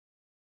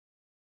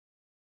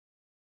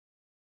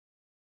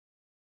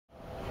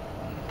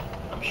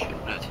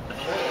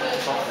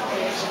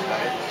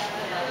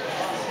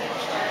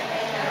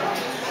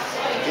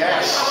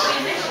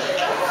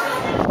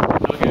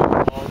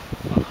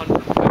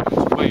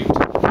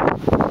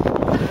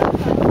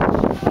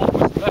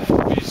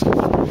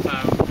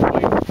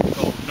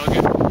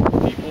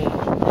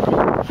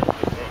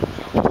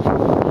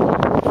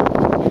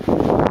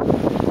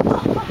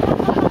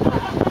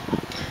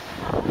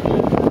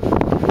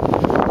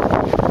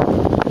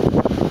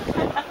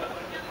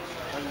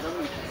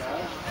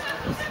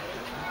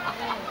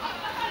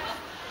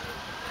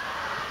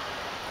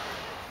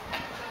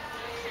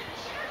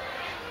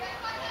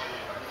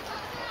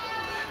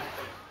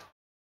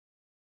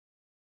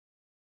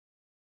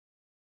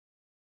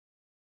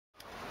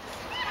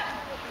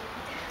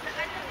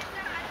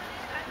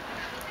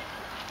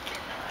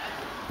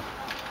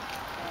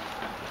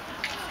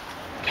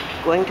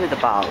going to the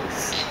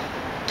bows.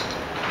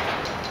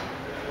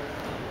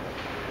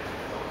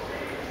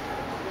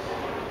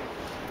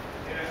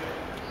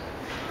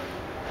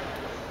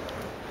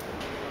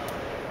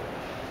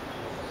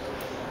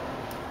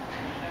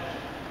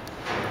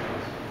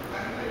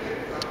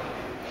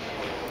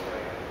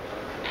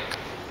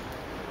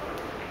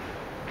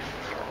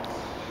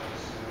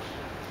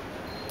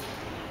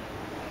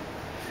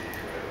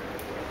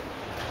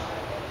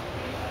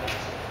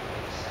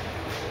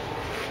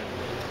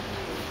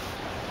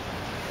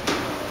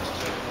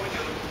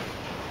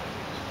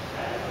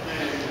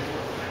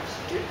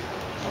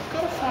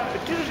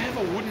 Did it have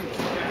a wooden key?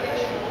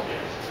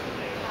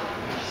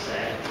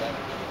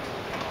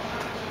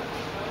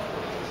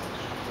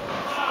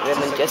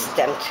 Raymond just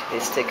stamped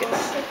his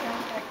tickets.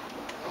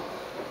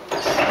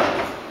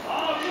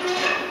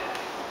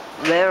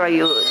 Where are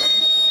you?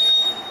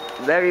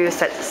 Where are you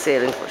set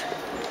sailing for?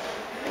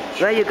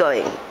 Where are you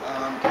going?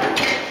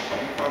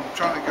 I'm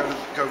trying to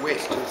go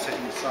west to the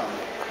setting sun.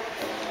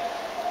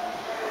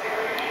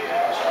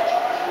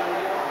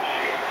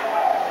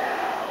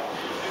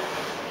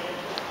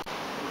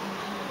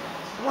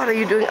 What are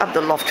you doing up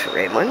the loft,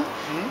 Raymond?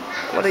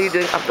 What are you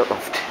doing up the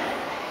loft?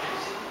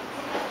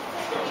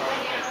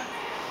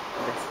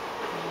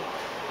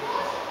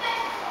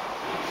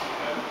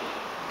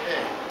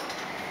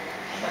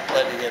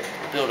 Letting it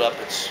build up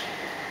its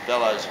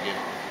bellows again.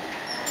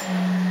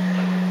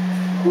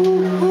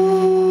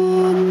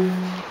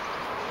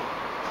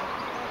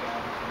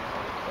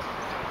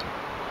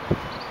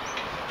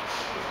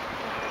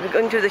 We're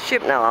going to the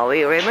ship now, are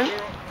we, Raymond?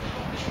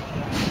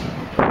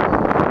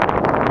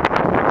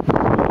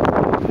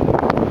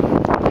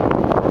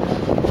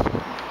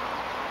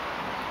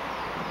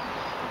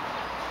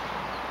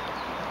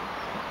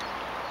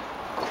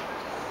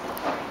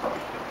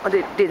 Oh,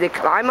 did they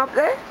climb up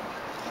there?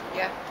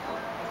 Yeah.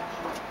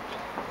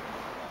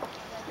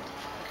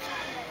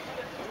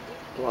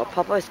 Well,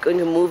 Papa is going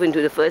to move into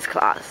the first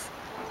class.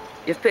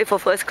 You've paid for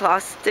first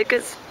class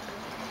tickets?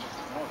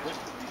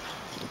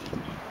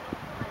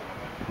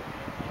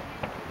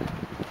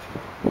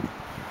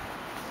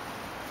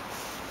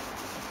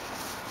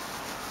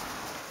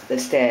 The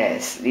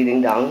stairs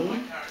leading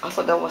down. I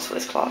thought that was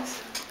first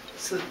class.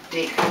 So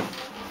big.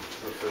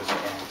 First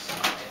class.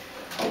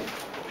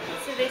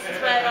 So this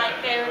is where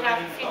like they would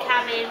have a few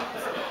cabins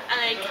and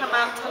they'd come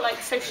out to like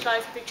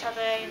socialise with each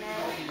other, you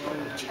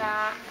know,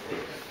 chat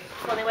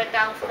before they went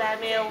down for their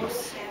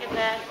meals in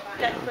the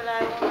deck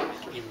below.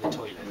 In the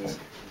toilets,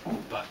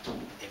 but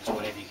it was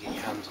whatever you get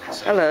your hands on.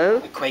 So Hello.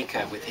 the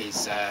Quaker with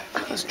his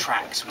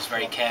tracks was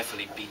very careful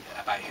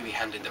about who he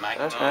handed them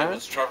out. I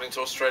was travelling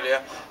to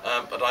Australia,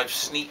 but I've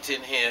sneaked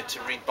in here to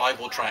read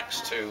Bible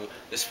tracts to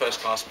this first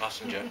class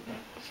passenger.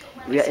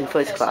 We are in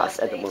first class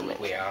at the moment.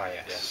 We are,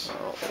 yes.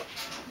 Oh,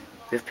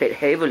 we've paid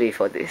heavily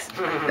for this.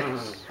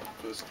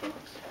 First class.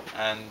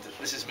 And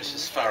this is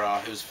Mrs. Farrar,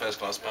 who's first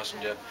class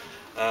passenger.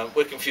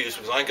 We're confused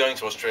because I'm going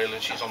to Australia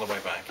and she's on the way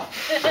back.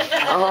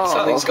 Oh.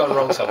 Something's gone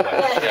wrong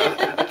somewhere.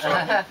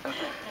 Yeah.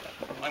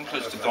 I'm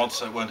close to God,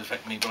 so it won't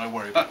affect me, but I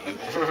worry about you.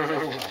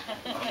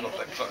 I'm not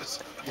that close.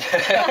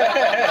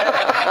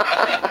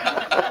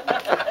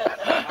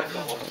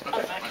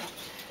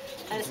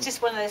 And it's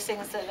just one of those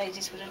things that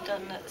ladies would have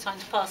done at the time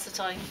to pass the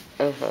time.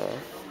 So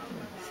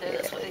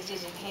that's what they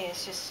did in here.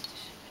 It's just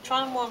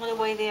try and while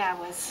away the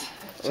hours.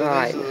 So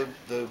Right. these are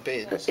the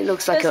beds. It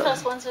looks like First a.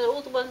 class ones are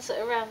all the ones that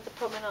are around the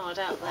promenade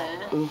out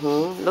there.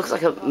 Looks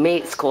like a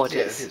maid's Yeah,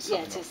 quarters. Yeah,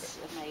 something it is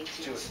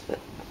amazing.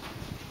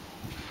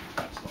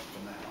 That's not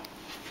for now.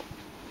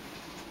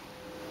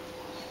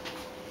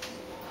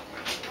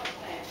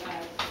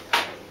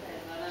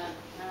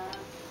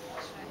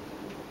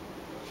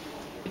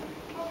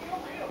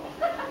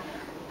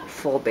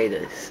 Four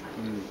bathers.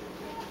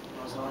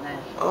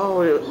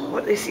 Oh,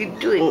 what is he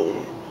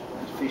doing?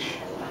 Fish.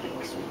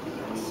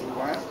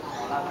 Wire.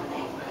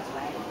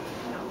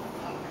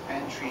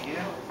 Pantry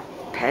here.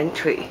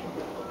 Pantry.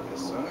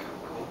 Yes, sir.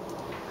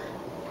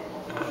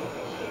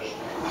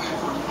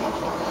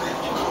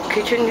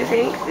 Kitchen, you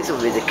think? This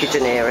will be the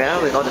kitchen area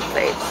with all the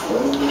plates.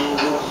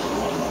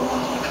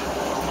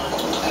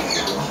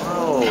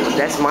 Oh,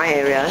 that's my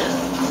area.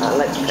 I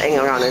like playing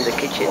around in the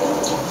kitchen.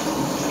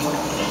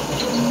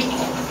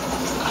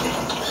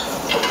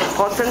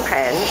 Pots and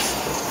pans.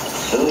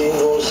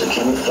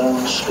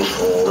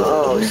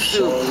 Oh,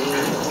 soup.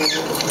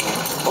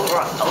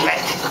 Alright,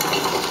 alright.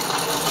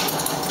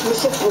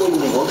 This will be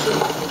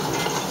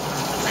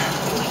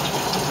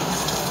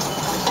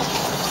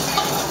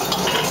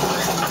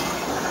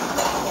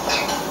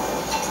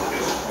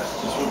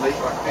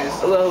like this.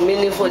 Well,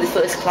 meaning for the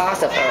first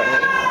class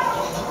apparently.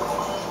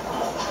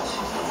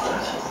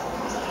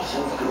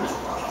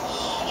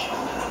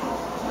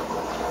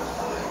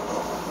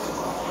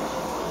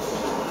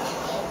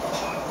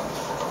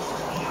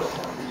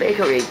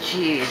 Bakery,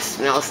 cheese,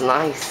 smells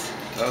nice.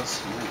 It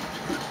does.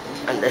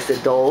 And there's the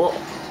dough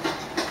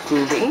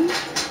moving.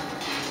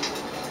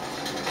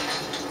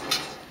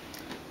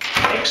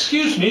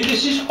 Excuse me,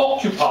 this is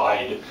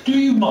occupied. Do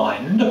you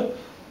mind?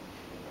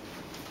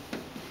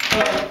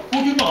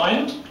 Would you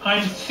mind?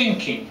 I'm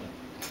thinking.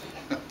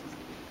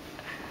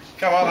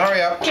 Come on,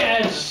 hurry up.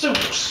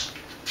 Gadzooks!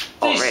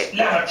 All This right.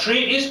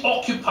 lavatory is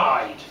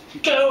occupied.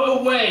 Go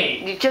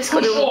away! You just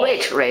Push gotta off.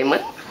 wait,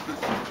 Raymond.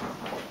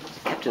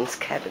 Captain's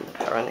cabin,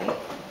 apparently.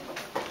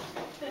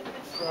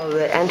 Well,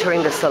 we're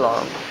entering the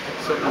salon.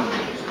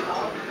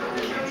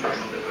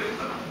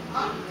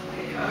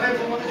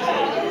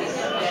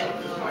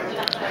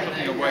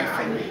 Looking away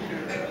from me.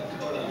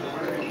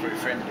 Not very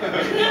friendly.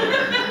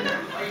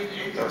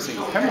 I was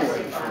thinking, come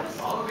away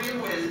from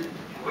me.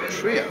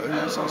 Trio,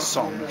 that's a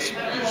song.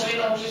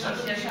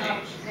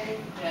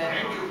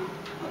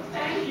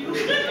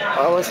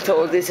 I was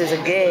told this is a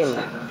game.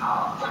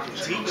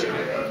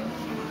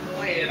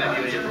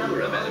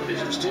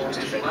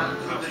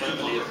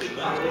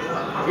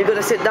 You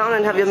gotta sit down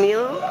and have your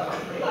meal?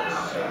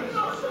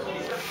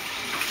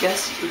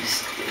 Just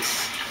use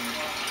this.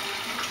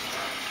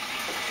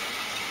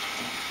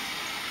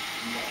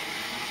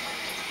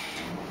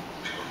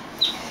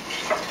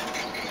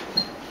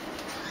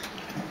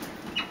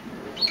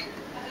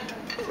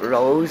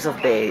 Rows of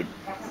bed,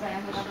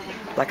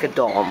 like a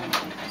dorm.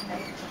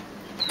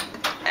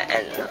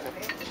 And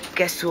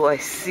guess who I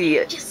see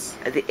at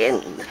the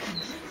end?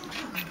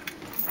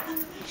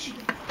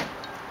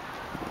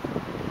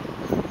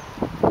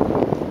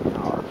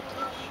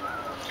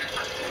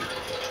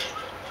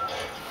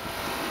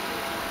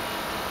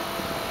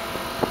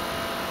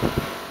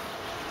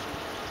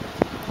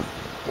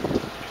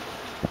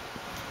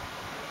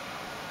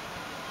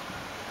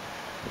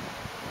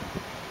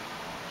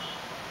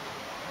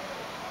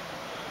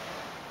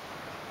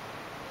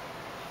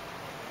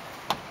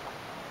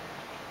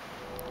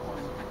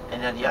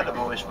 And then the other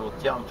boys will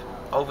jump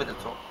over the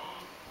top.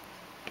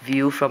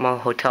 View from our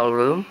hotel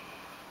room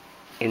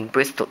in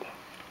Bristol.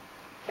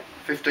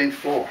 15th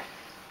floor.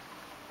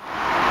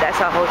 That's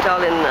our hotel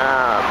in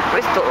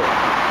Bristol.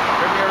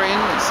 Premier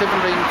Inn,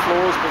 17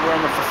 floors, but we're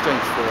on the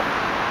 15th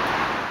floor.